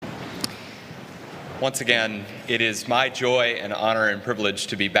Once again, it is my joy and honor and privilege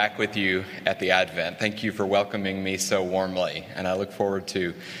to be back with you at the Advent. Thank you for welcoming me so warmly, and I look forward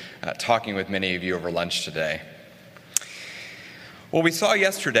to talking with many of you over lunch today. Well, we saw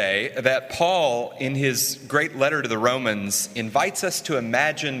yesterday that Paul, in his great letter to the Romans, invites us to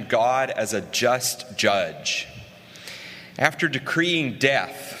imagine God as a just judge. After decreeing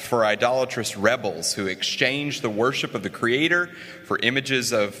death for idolatrous rebels who exchanged the worship of the Creator for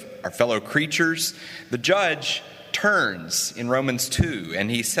images of our fellow creatures, the judge turns in Romans 2, and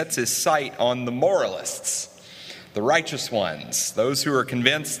he sets his sight on the moralists, the righteous ones, those who are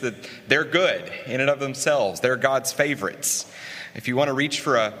convinced that they're good in and of themselves, they're God's favorites. If you want to reach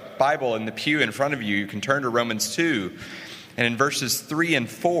for a Bible in the pew in front of you, you can turn to Romans 2, and in verses 3 and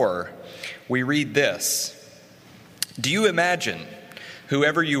 4, we read this: "Do you imagine,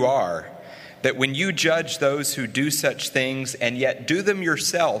 whoever you are, that when you judge those who do such things and yet do them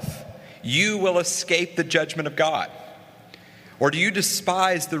yourself, you will escape the judgment of God? Or do you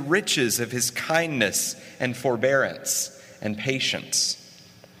despise the riches of his kindness and forbearance and patience?"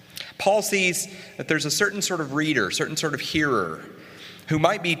 Paul sees that there's a certain sort of reader, certain sort of hearer, who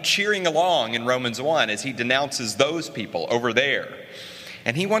might be cheering along in Romans 1 as he denounces those people over there.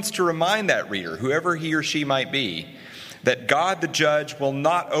 And he wants to remind that reader, whoever he or she might be, that God the judge will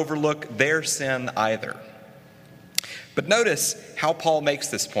not overlook their sin either. But notice how Paul makes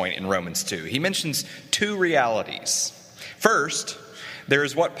this point in Romans 2. He mentions two realities. First, there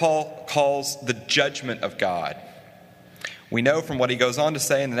is what Paul calls the judgment of God. We know from what he goes on to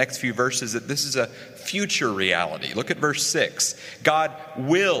say in the next few verses that this is a future reality. Look at verse 6. God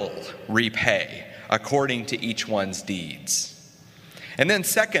will repay according to each one's deeds. And then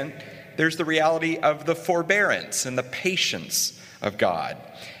second, there's the reality of the forbearance and the patience of God.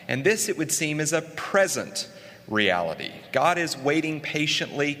 And this, it would seem, is a present reality. God is waiting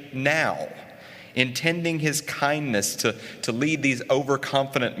patiently now, intending his kindness to lead these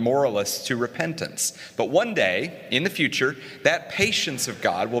overconfident moralists to repentance. But one day, in the future, that patience of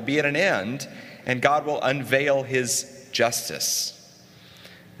God will be at an end, and God will unveil his justice.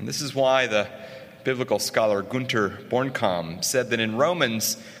 And this is why the biblical scholar Gunther Bornkamm said that in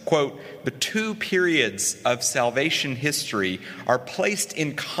Romans, quote, "the two periods of salvation history are placed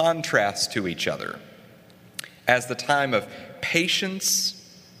in contrast to each other as the time of patience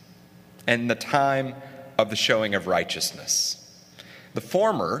and the time of the showing of righteousness. The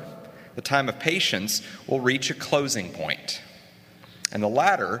former, the time of patience, will reach a closing point, and the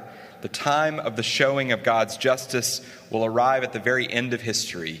latter, the time of the showing of God's justice, will arrive at the very end of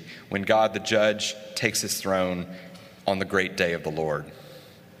history when God the judge takes his throne on the great day of the Lord."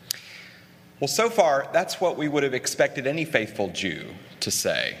 Well, so far, that's what we would have expected any faithful Jew to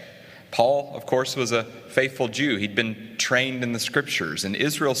say. Paul, of course, was a faithful Jew. He'd been trained in the Scriptures, and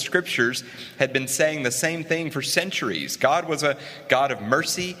Israel's Scriptures had been saying the same thing for centuries. God was a God of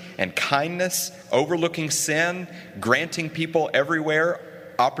mercy and kindness, overlooking sin, granting people everywhere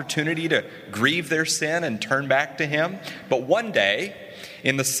opportunity to grieve their sin and turn back to him. But one day,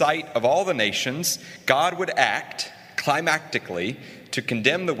 in the sight of all the nations, God would act climactically to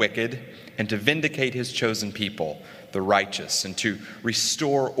condemn the wicked and to vindicate his chosen people, the righteous, and to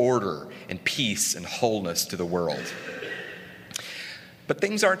restore order and peace and wholeness to the world. But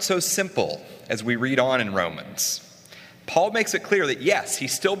things aren't so simple as we read on in Romans. Paul makes it clear that yes, he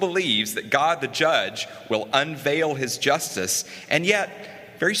still believes that God the judge will unveil his justice, and yet,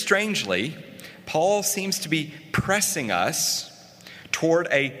 very strangely, Paul seems to be pressing us toward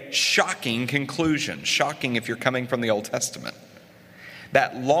a shocking conclusion. Shocking if you're coming from the Old Testament.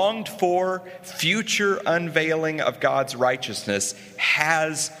 That longed for future unveiling of God's righteousness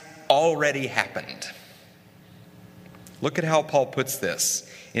has already happened. Look at how Paul puts this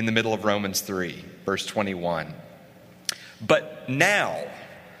in the middle of Romans 3, verse 21. "But now,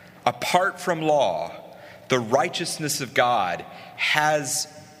 apart from law, the righteousness of God has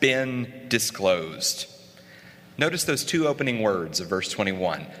been disclosed." Notice those two opening words of verse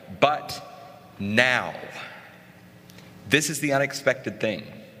 21. But now. This is the unexpected thing.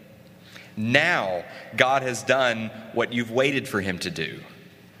 Now God has done what you've waited for him to do.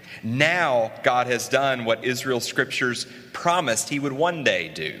 Now God has done what Israel's Scriptures promised he would one day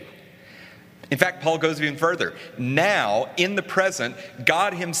do. In fact, Paul goes even further. Now, in the present,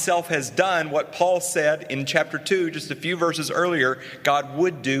 God himself has done what Paul said in chapter 2, just a few verses earlier, God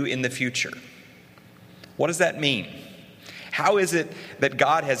would do in the future. What does that mean? How is it that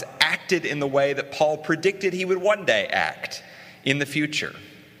God has acted in the way that Paul predicted he would one day act in the future?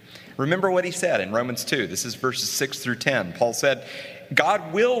 Remember what he said in Romans 2. This is verses 6 through 10. Paul said,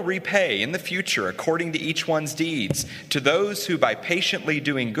 God will repay in the future according to each one's deeds. To those who by patiently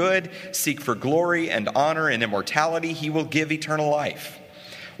doing good seek for glory and honor and immortality, he will give eternal life.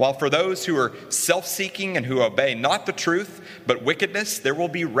 While for those who are self-seeking and who obey not the truth, but wickedness, there will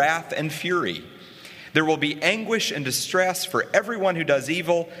be wrath and fury. There will be anguish and distress for everyone who does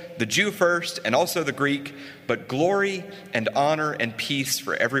evil, the Jew first and also the Greek, but glory and honor and peace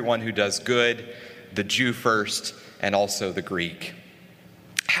for everyone who does good, the Jew first and also the Greek.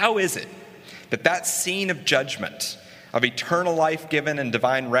 How is it that that scene of judgment, of eternal life given and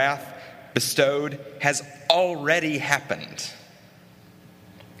divine wrath bestowed, has already happened?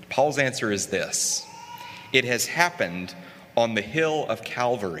 Paul's answer is this: it has happened on the hill of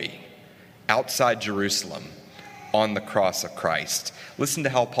Calvary, outside Jerusalem, on the cross of Christ. Listen to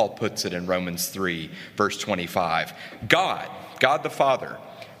how Paul puts it in Romans 3, verse 25. God the Father,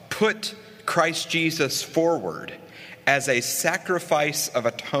 put Christ Jesus forward as a sacrifice of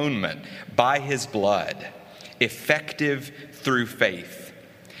atonement by his blood, effective through faith.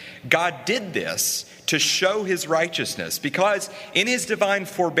 God did this to show his righteousness, because in his divine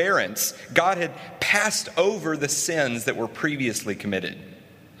forbearance, God had passed over the sins that were previously committed.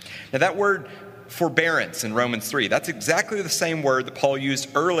 Now, that word forbearance in Romans 3, that's exactly the same word that Paul used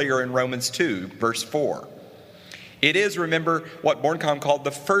earlier in Romans 2, verse 4. It is, remember, what Bornkamm called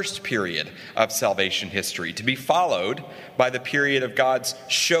the first period of salvation history, to be followed by the period of God's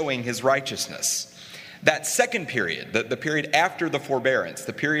showing his righteousness. That second period, the period after the forbearance,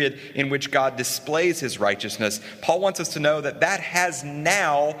 the period in which God displays his righteousness, Paul wants us to know that that has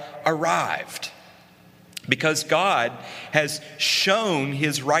now arrived. Because God has shown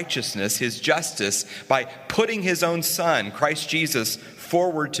his righteousness, his justice, by putting his own Son, Christ Jesus,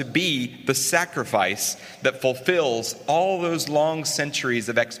 forward to be the sacrifice that fulfills all those long centuries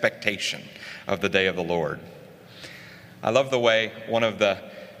of expectation of the day of the Lord. I love the way one of the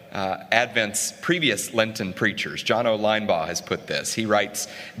Advent's previous Lenten preachers, John O. Linebaugh, has put this. He writes,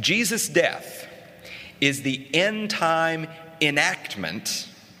 Jesus' death is the end-time enactment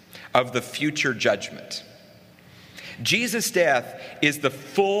of the future judgment. Jesus' death is the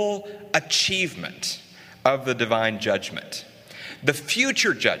full achievement of the divine judgment. The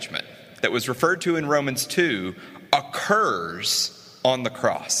future judgment that was referred to in Romans 2 occurs on the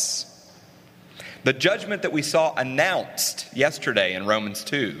cross. The judgment that we saw announced yesterday in Romans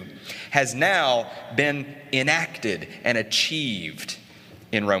 2 has now been enacted and achieved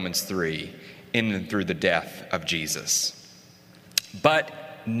in Romans 3 in and through the death of Jesus. But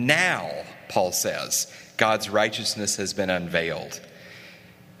now, Paul says, God's righteousness has been unveiled.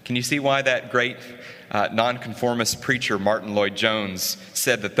 Can you see why that great nonconformist preacher Martin Lloyd-Jones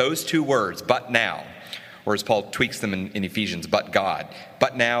said that those two words, but now, or as Paul tweaks them in Ephesians, but God,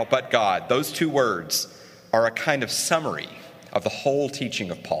 but now, but God, those two words are a kind of summary of the whole teaching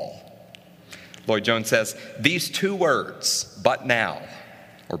of Paul. Lloyd-Jones says, these two words, but now,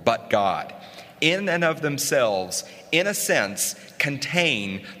 or but God, in and of themselves, in a sense,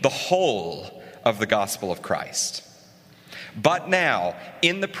 contain the whole of the gospel of Christ. But now,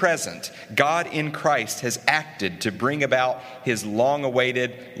 in the present, God in Christ has acted to bring about his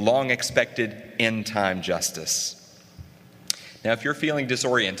long-awaited, long-expected end-time justice. Now, if you're feeling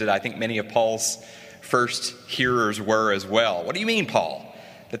disoriented, I think many of Paul's first hearers were as well. What do you mean, Paul?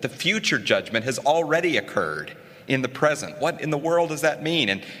 That the future judgment has already occurred in the present. What in the world does that mean?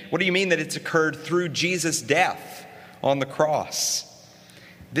 And what do you mean that it's occurred through Jesus' death on the cross?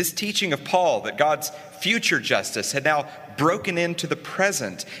 This teaching of Paul that God's future justice had now broken into the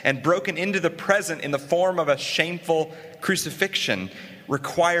present, and broken into the present in the form of a shameful crucifixion,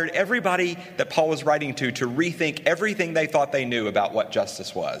 required everybody that Paul was writing to rethink everything they thought they knew about what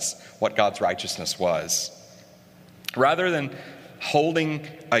justice was, what God's righteousness was. Rather than holding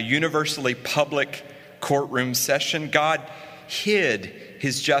a universally public courtroom session, God hid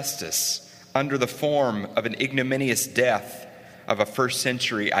his justice under the form of an ignominious death of a first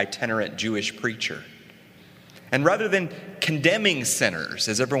century itinerant Jewish preacher. And rather than condemning sinners,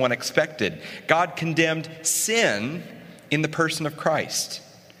 as everyone expected, God condemned sin in the person of Christ.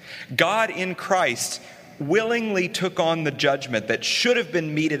 God in Christ willingly took on the judgment that should have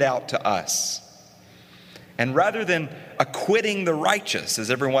been meted out to us. And rather than acquitting the righteous,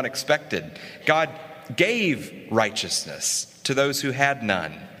 as everyone expected, God gave righteousness to those who had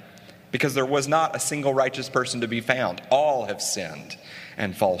none, because there was not a single righteous person to be found. All have sinned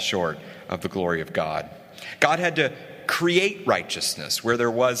and fall short of the glory of God. God had to create righteousness where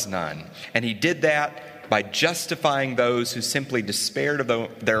there was none, and he did that by justifying those who simply despaired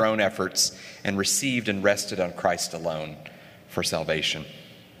of their own efforts and received and rested on Christ alone for salvation.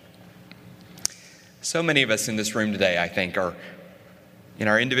 So many of us in this room today, I think, are In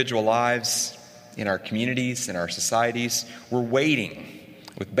our individual lives, in our communities, in our societies, we're waiting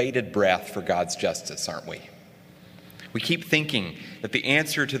with bated breath for God's justice, aren't we? We keep thinking that the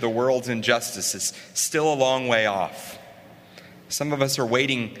answer to the world's injustice is still a long way off. Some of us are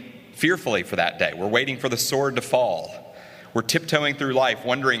waiting fearfully for that day. We're waiting for the sword to fall. We're tiptoeing through life,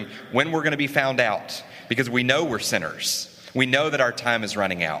 wondering when we're going to be found out, because we know we're sinners. We know that our time is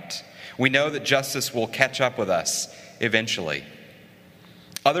running out. We know that justice will catch up with us eventually.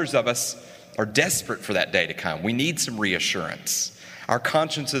 Others of us are desperate for that day to come. We need some reassurance. Our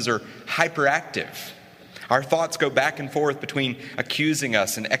consciences are hyperactive. Our thoughts go back and forth between accusing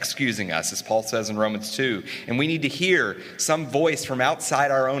us and excusing us, as Paul says in Romans 2. And we need to hear some voice from outside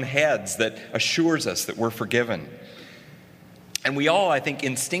our own heads that assures us that we're forgiven. And we all, I think,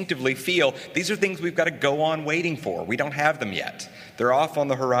 instinctively feel these are things we've got to go on waiting for. We don't have them yet. They're off on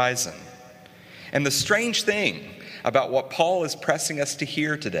the horizon. And the strange thing about what Paul is pressing us to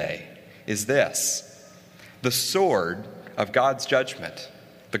hear today is this: the sword of God's judgment,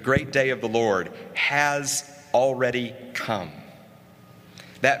 the great day of the Lord, has already come.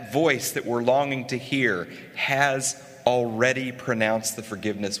 That voice that we're longing to hear has already pronounced the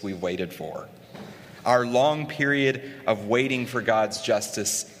forgiveness we've waited for. Our long period of waiting for God's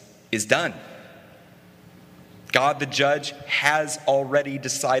justice is done. God the judge has already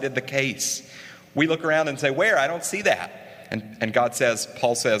decided the case. We look around and say, where? I don't see that. And God says,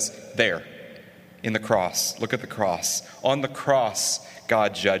 Paul says, there, in the cross. Look at the cross. On the cross,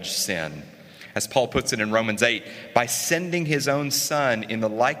 God judged sin. As Paul puts it in Romans 8, by sending his own Son in the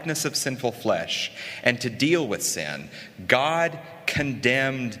likeness of sinful flesh, and to deal with sin, God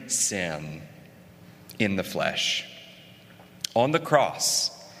condemned sin in the flesh. On the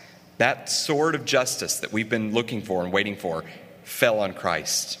cross, that sword of justice that we've been looking for and waiting for fell on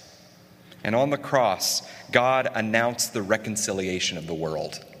Christ. And on the cross, God announced the reconciliation of the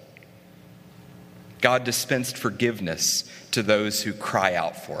world. God dispensed forgiveness to those who cry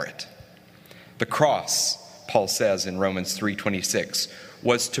out for it. The cross, Paul says in Romans 3:26,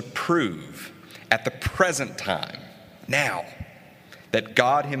 was to prove at the present time, now, that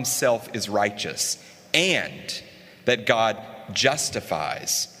God himself is righteous and that God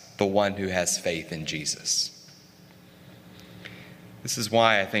justifies the one who has faith in Jesus. This is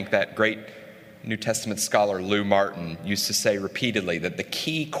why I think that great New Testament scholar Lou Martin used to say repeatedly that the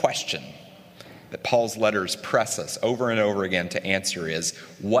key question that Paul's letters press us over and over again to answer is,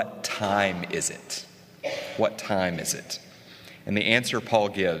 what time is it? What time is it? And the answer Paul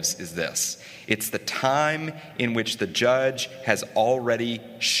gives is this: it's the time in which the judge has already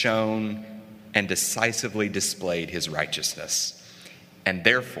shown and decisively displayed his righteousness. And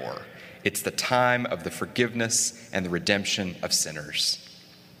therefore, it's the time of the forgiveness and the redemption of sinners.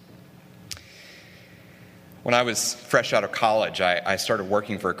 When I was fresh out of college, I started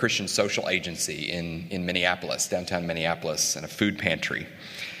working for a Christian social agency in Minneapolis, downtown Minneapolis, in a food pantry.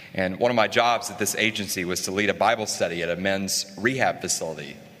 And one of my jobs at this agency was to lead a Bible study at a men's rehab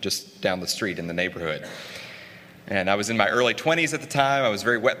facility just down the street in the neighborhood. And I was in my early 20s at the time. I was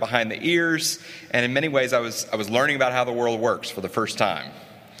very wet behind the ears. And in many ways, I was learning about how the world works for the first time.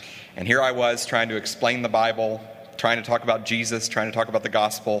 And here I was trying to explain the Bible, trying to talk about Jesus, trying to talk about the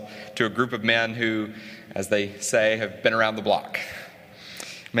gospel to a group of men who, as they say, have been around the block.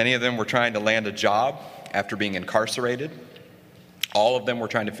 Many of them were trying to land a job after being incarcerated. All of them were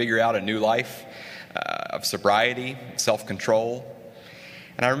trying to figure out a new life of sobriety, self-control.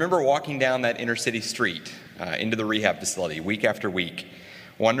 And I remember walking down that inner city street into the rehab facility week after week,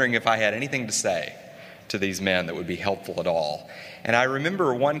 wondering if I had anything to say to these men that would be helpful at all. And I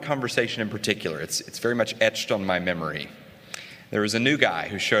remember one conversation in particular. It's very much etched on my memory. There was a new guy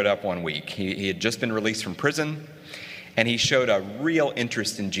who showed up one week. He had just been released from prison, and he showed a real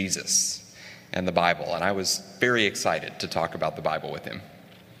interest in Jesus and the Bible. And I was very excited to talk about the Bible with him.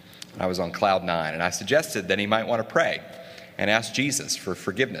 I was on cloud nine, and I suggested that he might want to pray and ask Jesus for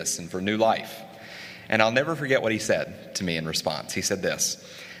forgiveness and for new life. And I'll never forget what he said to me in response. He said this: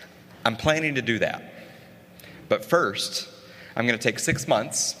 I'm planning to do that. But first, I'm going to take 6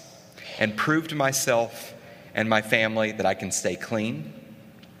 months and prove to myself and my family that I can stay clean,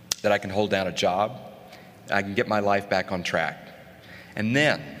 that I can hold down a job, that I can get my life back on track. And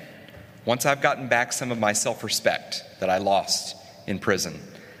then, once I've gotten back some of my self-respect that I lost in prison,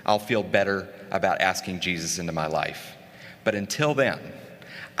 I'll feel better about asking Jesus into my life. But until then,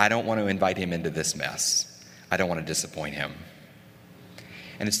 I don't want to invite him into this mess. I don't want to disappoint him.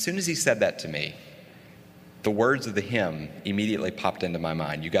 And as soon as he said that to me, the words of the hymn immediately popped into my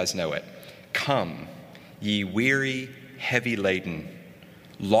mind. You guys know it. Come, ye weary, heavy laden,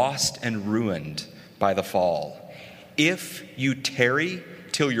 lost and ruined by the fall. If you tarry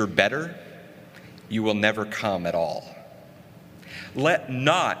until you're better, you will never come at all. Let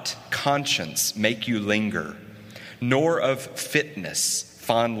not conscience make you linger, nor of fitness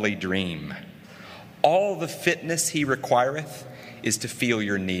fondly dream. All the fitness he requireth is to feel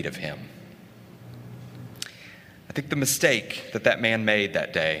your need of him. I think the mistake that man made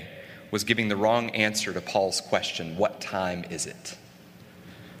that day was giving the wrong answer to Paul's question, what time is it?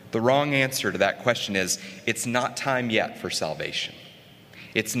 The wrong answer to that question is, it's not time yet for salvation.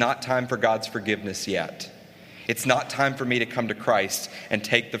 It's not time for God's forgiveness yet. It's not time for me to come to Christ and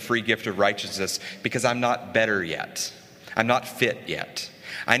take the free gift of righteousness because I'm not better yet. I'm not fit yet.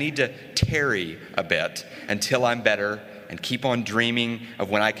 I need to tarry a bit until I'm better and keep on dreaming of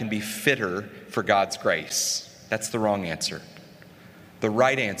when I can be fitter for God's grace. That's the wrong answer. The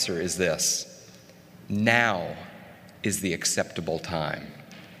right answer is this: now is the acceptable time.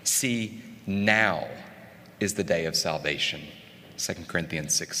 See, now is the day of salvation. 2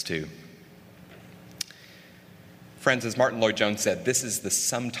 Corinthians 6:2. Friends, as Martin Lloyd-Jones said, this is the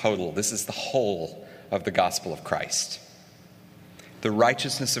sum total, this is the whole of the gospel of Christ. The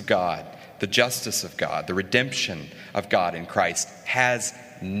righteousness of God, the justice of God, the redemption of God in Christ has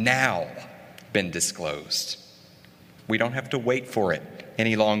now been disclosed. We don't have to wait for it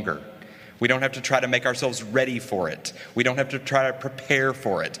any longer. We don't have to try to make ourselves ready for it. We don't have to try to prepare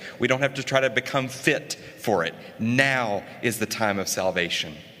for it. We don't have to try to become fit for it. Now is the time of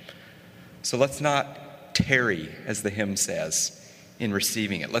salvation. So let's not tarry, as the hymn says, in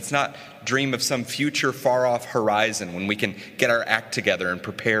receiving it. Let's not dream of some future far-off horizon when we can get our act together and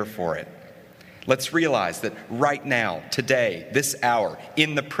prepare for it. Let's realize that right now, today, this hour,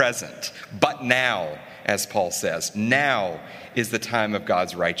 in the present, but now, as Paul says, now is the time of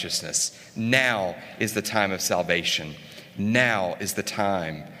God's righteousness. Now is the time of salvation. Now is the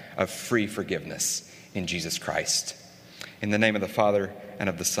time of free forgiveness in Jesus Christ. In the name of the Father, and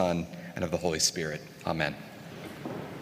of the Son, and of the Holy Spirit. Amen.